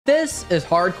This is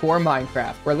Hardcore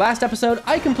Minecraft, where last episode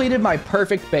I completed my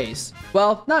perfect base.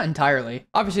 Well, not entirely.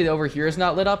 Obviously over here is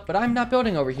not lit up, but I'm not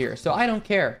building over here, so I don't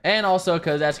care. And also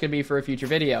because that's gonna be for a future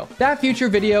video. That future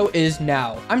video is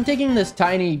now. I'm taking this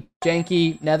tiny,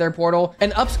 janky nether portal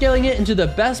and upscaling it into the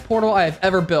best portal I have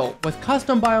ever built, with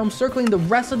custom biomes circling the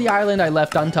rest of the island I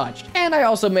left untouched. And I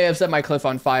also may have set my cliff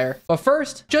on fire. But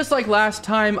first, just like last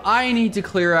time, I need to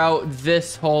clear out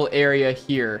this whole area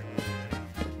here.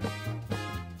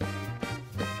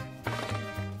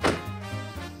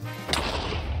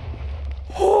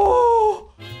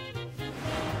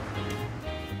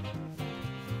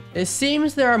 It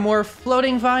seems there are more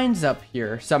floating vines up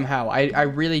here somehow. I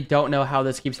really don't know how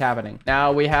this keeps happening.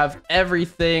 Now we have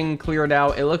everything cleared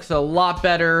out. It looks a lot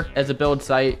better as a build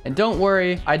site. And don't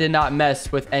worry, I did not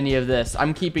mess with any of this.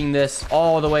 I'm keeping this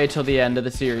all the way till the end of the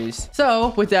series.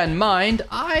 So with that in mind,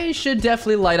 I should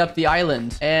definitely light up the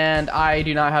island. And I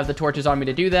do not have the torches on me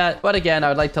to do that. But again, I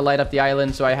would like to light up the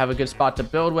island so I have a good spot to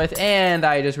build with. And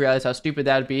I just realized how stupid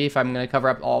that would be if I'm going to cover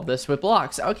up all of this with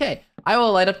blocks. Okay. I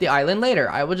will light up the island later.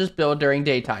 I will just build during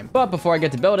daytime. But before I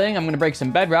get to building, I'm going to break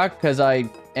some bedrock because I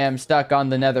am stuck on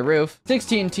the nether roof.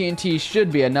 16 TNT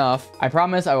should be enough. I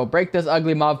promise I will break this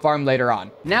ugly mob farm later on.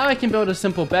 Now I can build a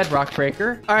simple bedrock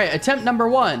breaker. All right, attempt number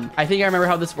 1. I think I remember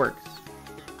how this works.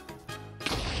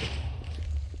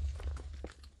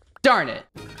 Darn it.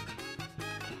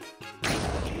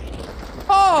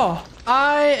 Oh,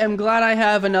 I am glad I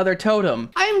have another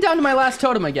totem. I am down to my last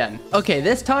totem again. Okay,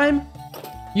 this time,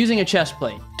 using a chest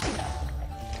plate.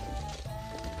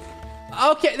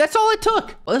 Okay, that's all it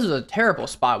took. Well, this is a terrible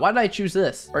spot. Why did I choose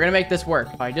this? We're gonna make this work.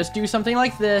 If I just do something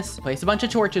like this, place a bunch of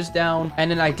torches down,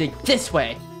 and then I dig this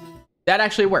way. That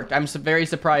actually worked. I'm very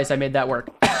surprised I made that work.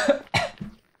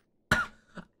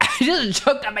 I just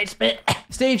choked on my spit.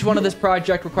 Stage 1 of this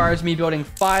project requires me building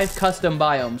 5 custom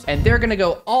biomes, and they're gonna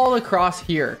go all across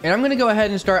here. And I'm gonna go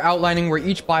ahead and start outlining where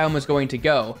each biome is going to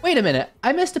go. Wait a minute,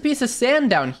 I missed a piece of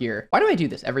sand down here. Why do I do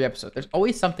this every episode? There's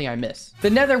always something I miss. The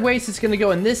nether waste is gonna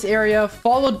go in this area,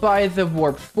 followed by the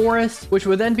warped forest, which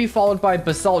will then be followed by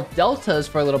basalt deltas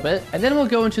for a little bit. And then we'll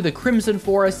go into the crimson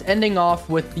forest, ending off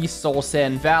with the soul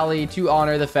sand valley to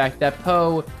honor the fact that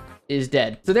Poe is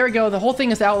dead. So there we go. The whole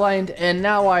thing is outlined, and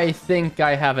now I think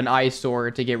I have an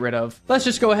eyesore to get rid of. Let's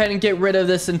just go ahead and get rid of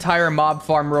this entire mob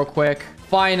farm real quick.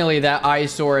 Finally, that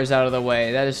eyesore is out of the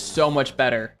way. That is so much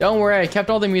better. Don't worry, I kept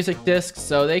all the music discs,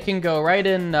 so they can go right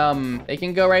in,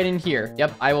 here.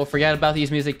 Yep, I will forget about these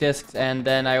music discs, and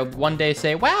then I will one day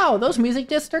say, wow, those music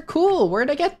discs are cool. Where'd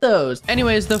I get those?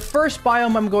 Anyways, the first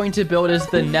biome I'm going to build is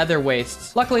the nether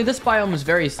wastes. Luckily, this biome is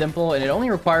very simple, and it only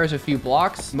requires a few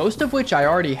blocks, most of which I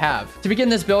already have. To begin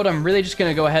this build, I'm really just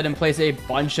gonna go ahead and place a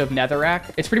bunch of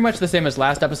netherrack. It's pretty much the same as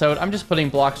last episode. I'm just putting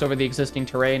blocks over the existing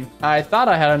terrain. I thought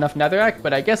I had enough netherrack,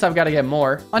 but I guess I've got to get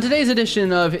more. On today's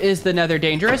edition of Is the Nether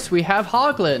Dangerous, we have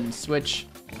hoglins, which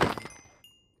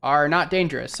are not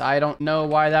dangerous. I don't know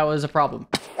why that was a problem.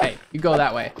 Hey, you go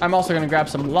that way. I'm also going to grab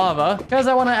some lava because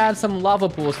I want to add some lava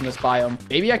pools in this biome.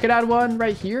 Maybe I could add one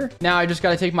right here. Now I just got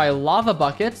to take my lava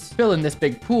buckets, fill in this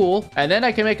big pool, and then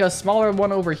I can make a smaller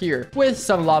one over here with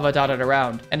some lava dotted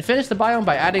around and finish the biome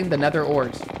by adding the nether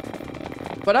ores.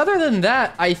 But other than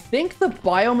that, I think the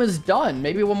biome is done.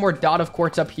 Maybe one more dot of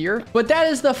quartz up here. But that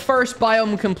is the first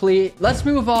biome complete. Let's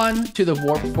move on to the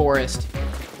warped forest.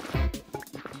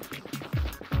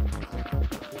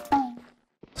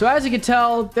 So as you can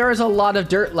tell, there is a lot of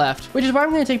dirt left, which is why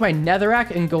I'm going to take my netherrack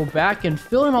and go back and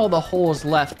fill in all the holes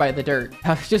left by the dirt.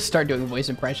 I'll just start doing voice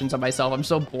impressions on myself. I'm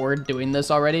so bored doing this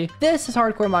already. This is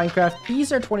Hardcore Minecraft.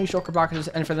 These are 20 shulker boxes,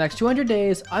 and for the next 200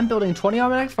 days, I'm building 20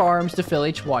 automatic farms to fill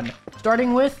each one,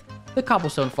 starting with the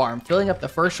cobblestone farm, filling up the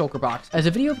first shulker box. As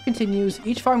the video continues,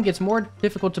 each farm gets more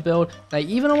difficult to build, and I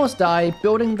even almost die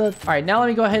building the... All right, now let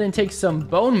me go ahead and take some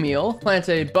bone meal, plant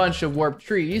a bunch of warped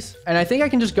trees, and I think I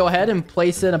can just go ahead and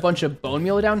place in a bunch of bone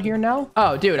meal down here now.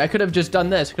 Oh, dude, I could have just done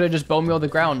this. Could have just bone meal the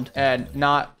ground and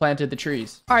not planted the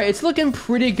trees. All right, it's looking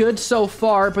pretty good so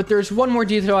far, but there's one more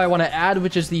detail I want to add,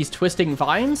 which is these twisting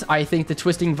vines. I think the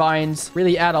twisting vines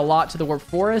really add a lot to the warped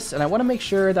forest, and I want to make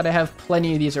sure that I have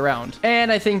plenty of these around.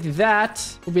 And I think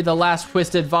that will be the last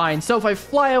twisted vine. So if I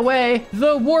fly away,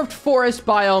 the warped forest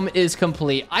biome is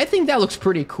complete. I think that looks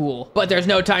pretty cool, but there's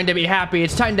no time to be happy.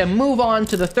 It's time to move on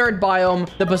to the third biome,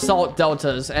 the basalt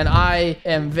deltas. And I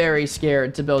am very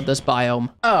scared to build this biome.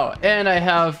 Oh, and I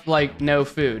have like no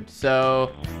food.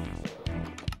 So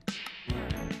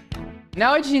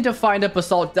now I just need to find a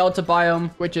basalt delta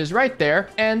biome, which is right there.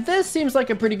 And this seems like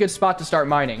a pretty good spot to start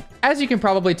mining. As you can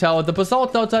probably tell, the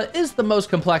basalt delta is the most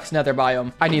complex nether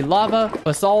biome. I need lava,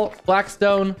 basalt,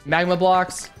 blackstone, magma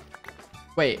blocks.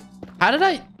 Wait, how did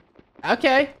I...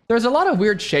 Okay. There's a lot of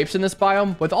weird shapes in this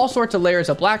biome with all sorts of layers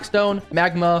of blackstone,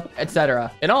 magma,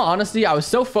 etc. In all honesty, I was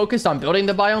so focused on building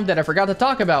the biome that I forgot to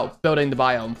talk about building the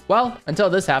biome. Well, until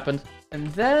this happened. And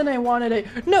then I wanted a...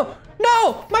 No!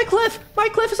 No! My cliff! My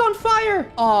cliff is on fire!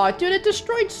 Aw, dude, it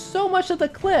destroyed so much of the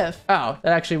cliff. Oh,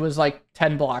 that actually was like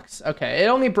 10 blocks. Okay, it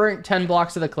only burnt 10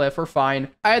 blocks of the cliff. We're fine.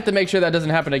 I have to make sure that doesn't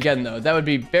happen again, though. That would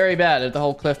be very bad if the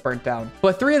whole cliff burnt down.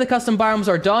 But 3 of the custom biomes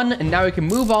are done, and now we can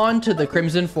move on to the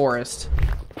Crimson Forest.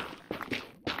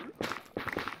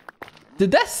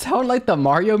 Did that sound like the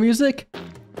Mario music?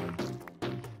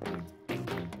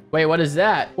 Wait, what is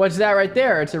that? What's that right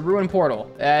there? It's a ruined portal.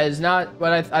 That is not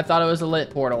what I thought it was, a lit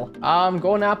portal.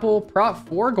 Golden apple, prop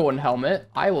 4 golden helmet.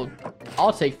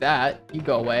 I'll take that. You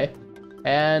go away.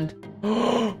 And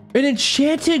an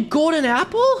enchanted golden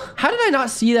apple? How did I not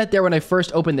see that there when I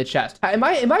first opened the chest? Am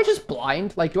I just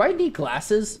blind? Like, do I need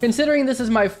glasses? Considering this is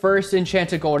my first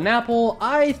enchanted golden apple,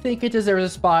 I think it deserves a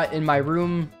spot in my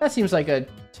room. That seems like a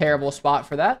terrible spot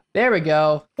for that. There we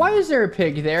go. Why is there a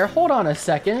pig there? Hold on a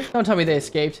second. Don't tell me they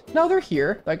escaped. No, they're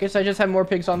here. I guess I just have more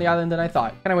pigs on the island than I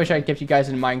thought. Kind of wish I'd kept you guys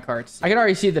in minecarts. I could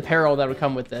already see the peril that would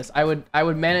come with this. I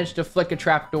would manage to flick a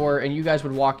trapdoor and you guys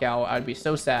would walk out. I'd be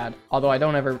so sad. Although I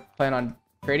don't ever plan on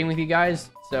trading with you guys,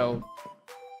 so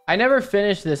I never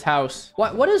finished this house.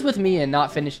 What is with me and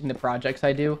not finishing the projects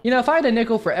I do? You know, if I had a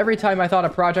nickel for every time I thought a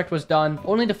project was done,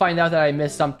 only to find out that I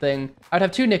missed something, I'd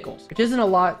have 2 nickels, which isn't a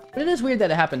lot, but it is weird that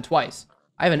it happened twice.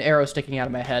 I have an arrow sticking out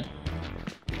of my head.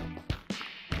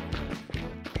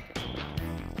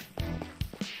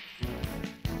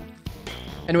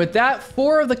 And with that,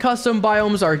 4 of the custom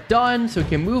biomes are done, so we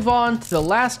can move on to the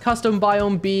last custom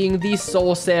biome being the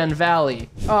Soul Sand Valley.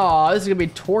 Oh, this is gonna be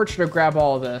torture to grab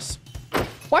all of this.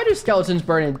 Why do skeletons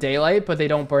burn in daylight, but they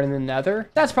don't burn in the nether?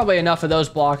 That's probably enough of those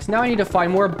blocks. Now I need to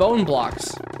find more bone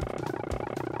blocks.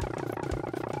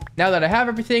 Now that I have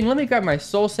everything, let me grab my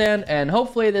soul sand, and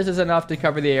hopefully this is enough to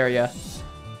cover the area.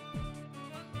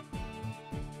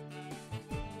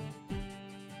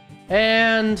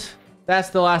 And that's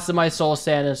the last of my soul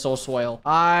sand and soul soil.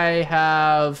 I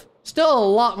have still a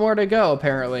lot more to go,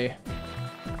 apparently.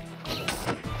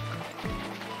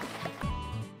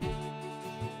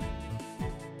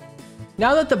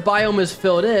 Now that the biome is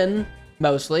filled in,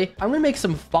 mostly, I'm gonna make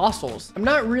some fossils. I'm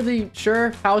not really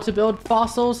sure how to build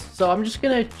fossils, so I'm just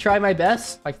gonna try my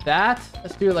best, like that.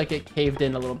 Let's do it like it caved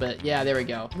in a little bit. Yeah, there we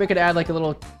go. We could add like a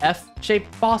little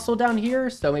F-shaped fossil down here,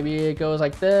 so maybe it goes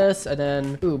like this, and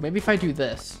then, ooh, maybe if I do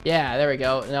this. Yeah, there we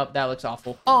go. Nope, that looks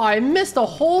awful. Oh, I missed a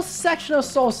whole section of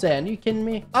soul sand. You kidding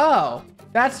me? Oh,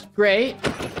 that's great.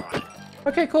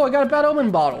 Okay, cool. I got a bad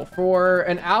omen bottle for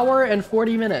an hour and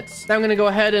 40 minutes. Now I'm going to go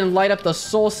ahead and light up the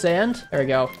soul sand. There we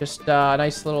go. Just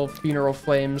nice little funeral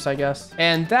flames, I guess.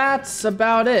 And that's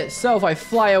about it. So if I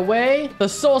fly away, the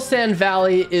Soul Sand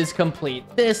Valley is complete.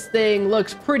 This thing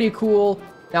looks pretty cool.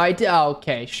 Now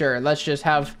okay, sure. Let's just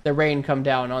have the rain come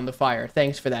down on the fire.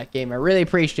 Thanks for that, game. I really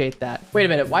appreciate that. Wait a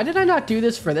minute. Why did I not do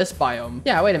this for this biome?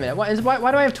 Yeah, wait a minute. Why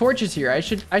do I have torches here? I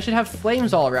should have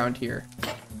flames all around here.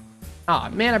 Ah,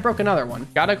 man, I broke another one.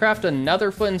 Gotta craft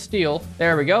another flint and steel.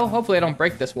 There we go. Hopefully I don't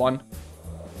break this one.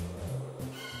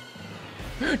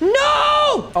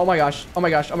 No! Oh my gosh. Oh my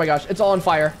gosh. Oh my gosh. It's all on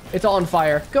fire. It's all on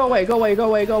fire. Go away. Go away. Go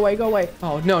away. Go away. Go away.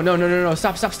 Oh, no, no, no, no, no.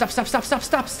 Stop, stop, stop, stop, stop, stop,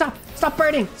 stop, stop. Stop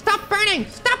burning. Stop burning.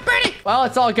 Stop burning. Well,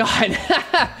 it's all gone.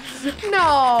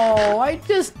 No, I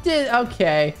just did.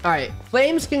 Okay. All right.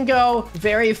 Flames can go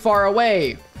very far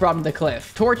away from the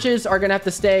cliff. Torches are gonna have to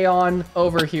stay on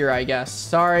over here, I guess.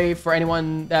 Sorry for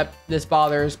anyone that this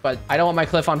bothers, but I don't want my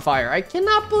cliff on fire. I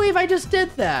cannot believe I just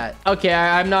did that. Okay,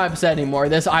 I'm not upset anymore.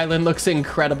 This island looks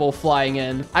incredible flying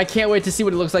in. I can't wait to see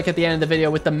what it looks like at the end of the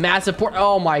video with the massive port.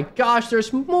 Oh my gosh,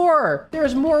 there's more.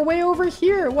 There's more way over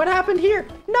here. What happened here?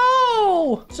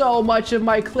 No! So much of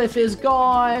my cliff is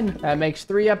gone. That makes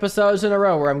 3 episodes in a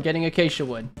row where I'm getting acacia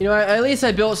wood. You know, at least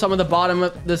I built some of the bottom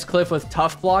of this cliff with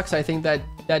tough blocks. I think that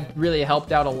really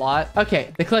helped out a lot.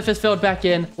 Okay, the cliff is filled back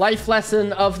in. Life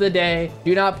lesson of the day: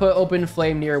 do not put open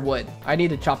flame near wood. I need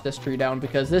to chop this tree down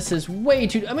because this is way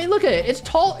too, I mean, look at it. It's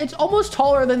tall. It's almost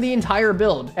taller than the entire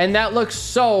build. And that looks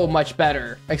so much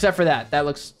better. Except for that. That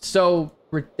looks so,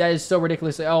 that is so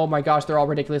ridiculously, oh my gosh, they're all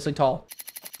ridiculously tall.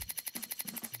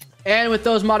 And with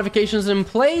those modifications in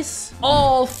place,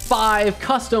 all 5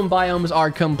 custom biomes are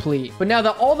complete. But now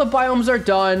that all the biomes are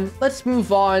done, let's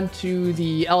move on to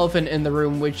the elephant in the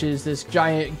room, which is this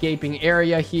giant gaping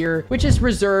area here, which is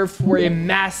reserved for a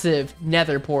massive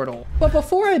nether portal. But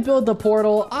before I build the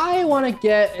portal, I want to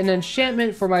get an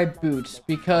enchantment for my boots,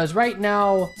 because right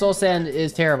now, soul sand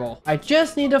is terrible. I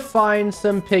just need to find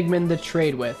some pigmen to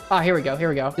trade with. Ah, here we go, here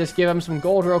we go. Just give him some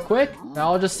gold real quick.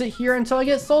 Now I'll just sit here until I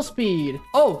get soul speed.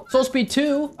 Oh, soul speed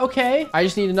 2, okay. I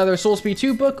just need another soul speed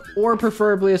 2 book, or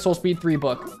preferably a soul speed 3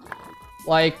 book.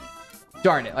 Like,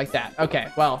 darn it, like that. Okay,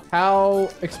 well, how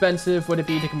expensive would it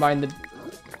be to combine the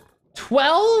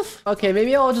 12? Okay,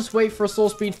 maybe I'll just wait for soul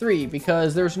speed 3,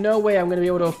 because there's no way I'm gonna be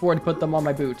able to afford to put them on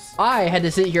my boots. I had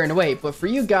to sit here and wait, but for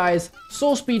you guys,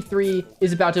 soul speed 3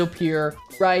 is about to appear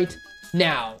right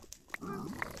now.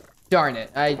 Darn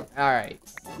it. All right.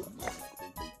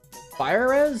 Fire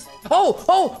res? Oh,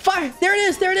 fire! There it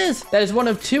is, there it is! That is one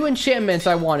of 2 enchantments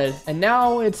I wanted. And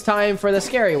now it's time for the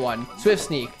scary one, Swift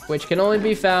Sneak, which can only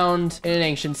be found in an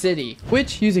ancient city.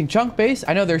 Which, using chunk base,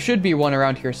 I know there should be one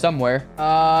around here somewhere.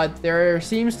 There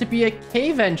seems to be a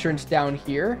cave entrance down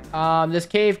here. This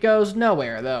cave goes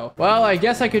nowhere, though. Well, I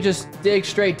guess I could just dig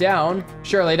straight down.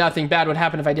 Surely nothing bad would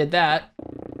happen if I did that.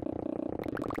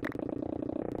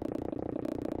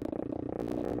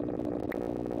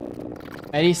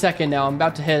 Any second now, I'm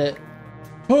about to hit it.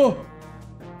 Oh!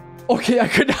 Okay, I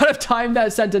could not have timed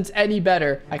that sentence any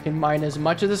better. I can mine as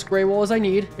much of this gray wool as I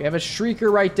need. We have a shrieker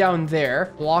right down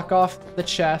there. Block off the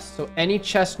chest, so any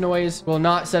chest noise will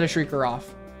not set a shrieker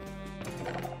off.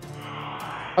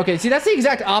 Okay, see, that's the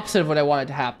exact opposite of what I wanted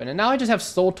to happen. And now I just have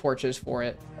soul torches for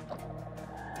it.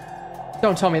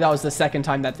 Don't tell me that was the second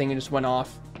time that thing just went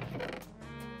off.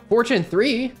 Fortune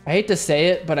 3. I hate to say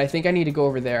it, but I think I need to go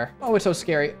over there. Oh, it's so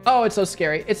scary. Oh, it's so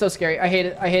scary. It's so scary. I hate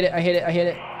it. I hate it. I hate it. I hate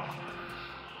it.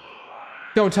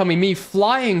 Don't tell me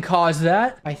flying caused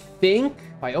that. I think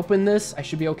if I open this, I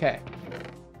should be okay.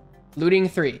 Looting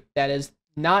 3. That is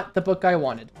not the book I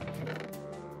wanted.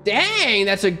 Dang,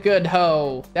 that's a good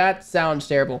hoe. That sounds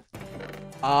terrible.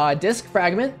 Disc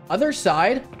fragment. Other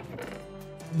side.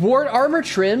 Ward armor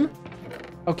trim.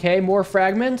 Okay, more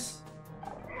fragments.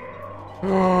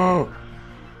 I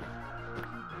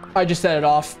just set it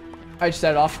off. I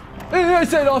set it off. I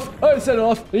set it off. I set it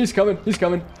off. He's coming. He's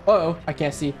coming. Uh-oh. I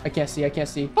can't see. I can't see. I can't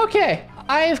see. Okay.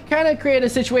 I've kind of created a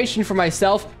situation for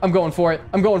myself. I'm going for it.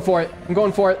 I'm going for it. I'm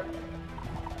going for it.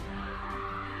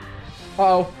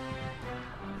 Uh-oh.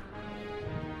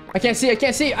 I can't see. I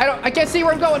can't see. I can't see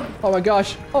where I'm going. Oh my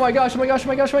gosh. Oh my gosh. Oh my gosh. Oh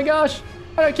my gosh. Oh my gosh.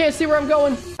 I can't see where I'm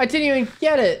going. I didn't even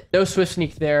get it. No Swift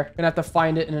Sneak there. Gonna have to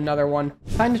find it in another one.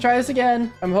 Time to try this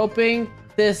again. I'm hoping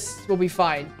this will be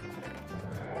fine.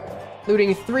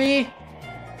 Looting 3.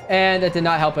 And that did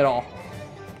not help at all.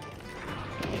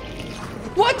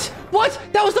 What? What?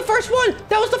 That was the first one.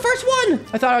 That was the first one.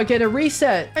 I thought I would get a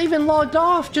reset. I even logged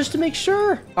off just to make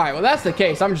sure. All right, well, that's the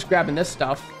case. I'm just grabbing this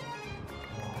stuff.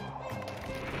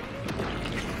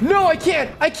 No, I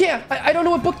can't. I can't. I don't know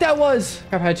what book that was.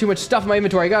 I've had too much stuff in my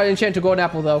inventory. I got an enchanted golden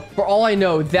apple, though. For all I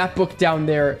know, that book down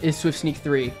there is Swift Sneak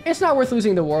 3. It's not worth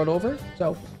losing the world over,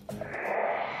 so.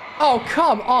 Oh,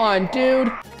 come on,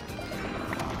 dude.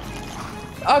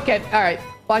 Okay, all right.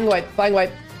 Flying away, flying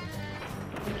away.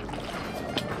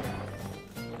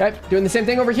 Okay, doing the same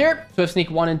thing over here. Swift Sneak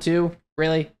 1 and 2.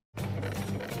 Really?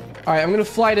 All right, I'm going to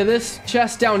fly to this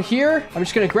chest down here. I'm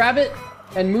just going to grab it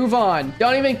and move on.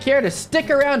 Don't even care to stick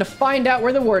around to find out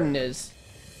where the warden is.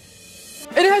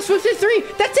 It has Swift Sneak 3.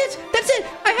 That's it. That's it.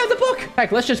 I have the book.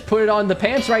 Heck, let's just put it on the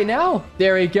pants right now.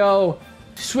 There we go.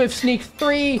 Swift Sneak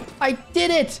 3. I did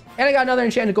it. And I got another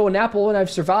enchanted golden apple and I've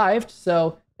survived.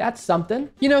 So that's something.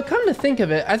 You know, come to think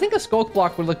of it, I think a skulk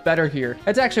block would look better here.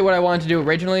 That's actually what I wanted to do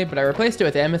originally, but I replaced it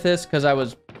with amethyst because I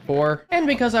was poor. And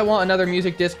because I want another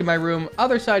music disc in my room,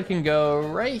 other side can go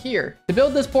right here. To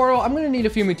build this portal, I'm going to need a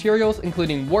few materials,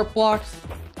 including warp blocks,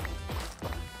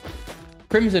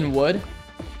 crimson wood,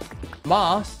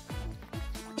 moss,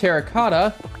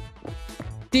 terracotta,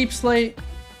 deep slate,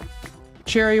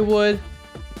 cherry wood.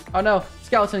 Oh no,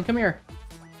 skeleton, come here.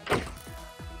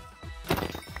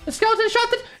 The skeleton shot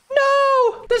the...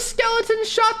 No! The skeleton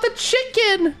shot the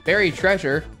chicken! Buried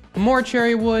treasure. More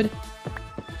cherry wood.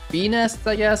 Bee nests,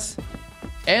 I guess.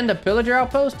 And a pillager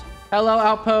outpost. Hello,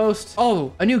 outpost.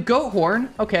 Oh, a new goat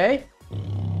horn. Okay.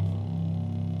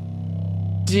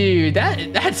 Dude,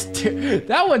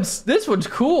 this one's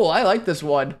cool. I like this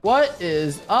one. What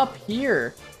is up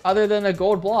here? Other than a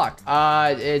gold block.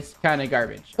 It's kind of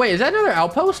garbage. Wait, is that another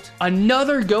outpost?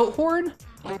 Another goat horn?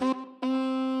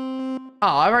 Oh,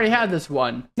 I already had this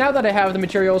one. Now that I have the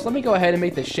materials, let me go ahead and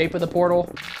make the shape of the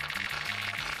portal.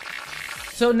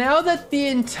 So now that the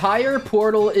entire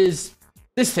portal is...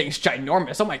 This thing's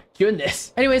ginormous. Oh my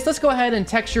goodness. Anyways, let's go ahead and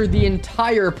texture the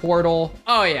entire portal.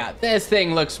 Oh yeah, this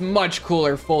thing looks much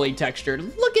cooler fully textured.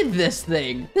 Look at this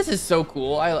thing. This is so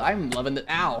cool. I'm loving it.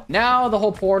 Ow. Now the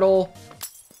whole portal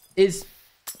is...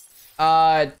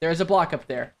 there's a block up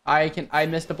there. I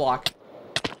missed a block.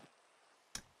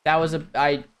 That was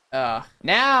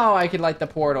now I can light the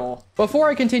portal. Before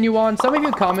I continue on, some of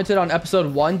you commented on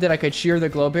episode 1 that I could shear the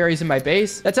glowberries in my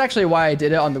base. That's actually why I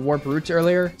did it on the warp roots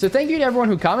earlier. So thank you to everyone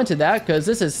who commented that, because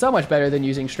this is so much better than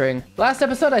using string. Last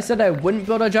episode, I said I wouldn't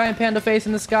build a giant panda face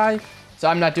in the sky, so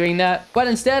I'm not doing that. But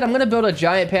instead, I'm gonna build a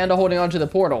giant panda holding onto the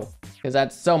portal, because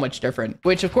that's so much different.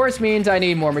 Which of course means I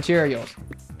need more materials.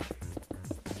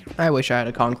 I wish I had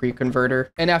a concrete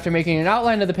converter. And after making an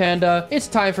outline of the panda, it's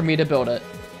time for me to build it.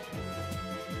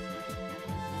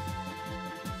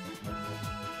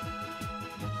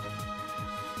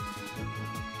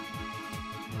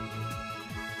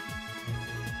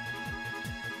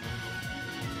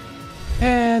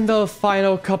 And the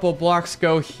final couple blocks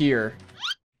go here.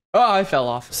 Oh, I fell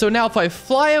off. So now if I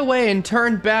fly away and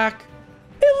turn back,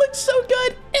 it looks so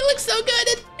good. It looks so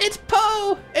good. It's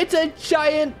Poe. It's a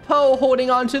giant Poe holding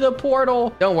onto the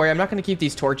portal. Don't worry, I'm not going to keep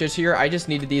these torches here. I just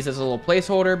needed these as a little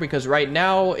placeholder because right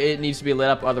now it needs to be lit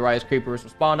up. Otherwise, creepers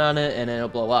will spawn on it and it'll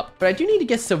blow up. But I do need to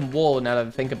get some wool now that I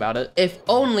think about it. If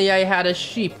only I had a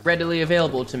sheep readily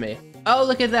available to me. Oh,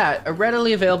 look at that. A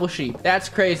readily available sheep. That's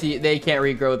crazy. They can't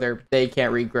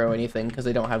regrow anything because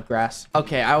they don't have grass.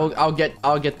 Okay, I'll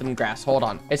get them grass. Hold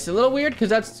on. It's a little weird because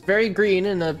that's very green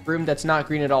in a room that's not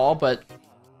green at all, but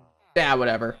yeah,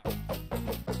 whatever.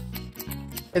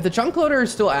 If the chunk loader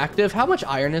is still active, how much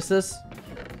iron is this?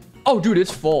 Oh, dude, it's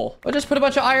full. I'll just put a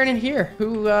bunch of iron in here.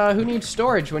 Who needs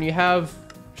storage when you have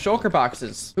shulker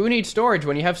boxes? Who needs storage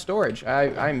when you have storage?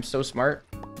 I'm so smart.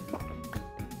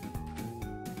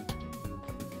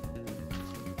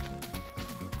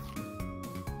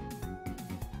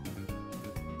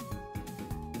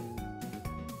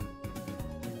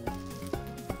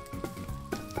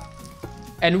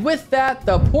 And with that,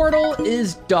 the portal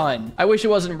is done. I wish it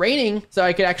wasn't raining so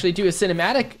I could actually do a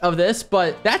cinematic of this,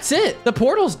 but that's it. The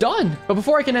portal's done. But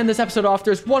before I can end this episode off,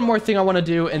 there's one more thing I want to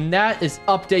do, and that is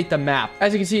update the map.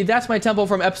 As you can see, that's my temple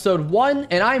from episode 1,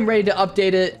 and I'm ready to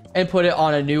update it and put it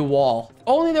on a new wall.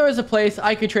 Only there was a place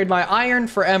I could trade my iron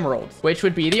for emeralds, which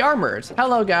would be the armors.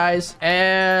 Hello, guys.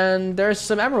 And there's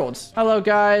some emeralds. Hello,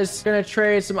 guys. Gonna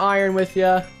trade some iron with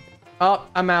you. Oh,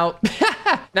 I'm out.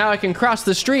 Now I can cross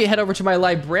the street, head over to my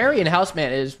librarian house.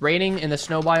 Man, it is raining in the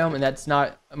snow biome, and that's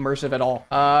not immersive at all.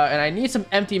 And I need some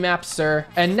empty maps, sir.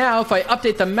 And now if I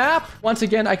update the map, once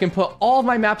again, I can put all of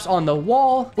my maps on the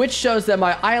wall, which shows that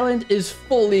my island is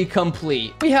fully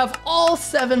complete. We have all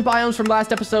 7 biomes from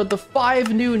last episode, the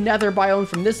 5 new nether biomes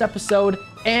from this episode,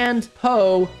 and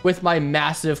Poe with my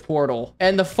massive portal.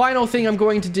 And the final thing I'm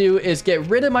going to do is get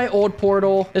rid of my old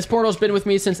portal. This portal's been with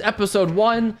me since episode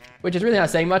 1, which is really not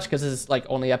saying much because this is like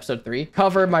only episode 3.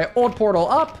 Cover my old portal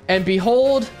up, and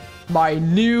behold, my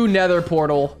new nether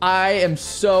portal. I am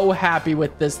so happy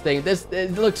with this thing.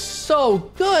 It looks so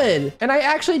good. And I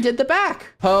actually did the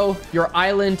back. Poe, your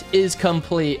island is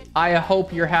complete. I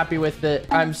hope you're happy with it.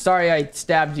 I'm sorry I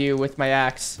stabbed you with my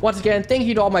axe. Once again, thank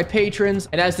you to all my patrons.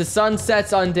 And as the sun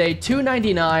sets on day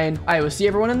 299, I will see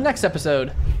everyone in the next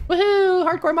episode. Woohoo!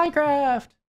 Hardcore Minecraft!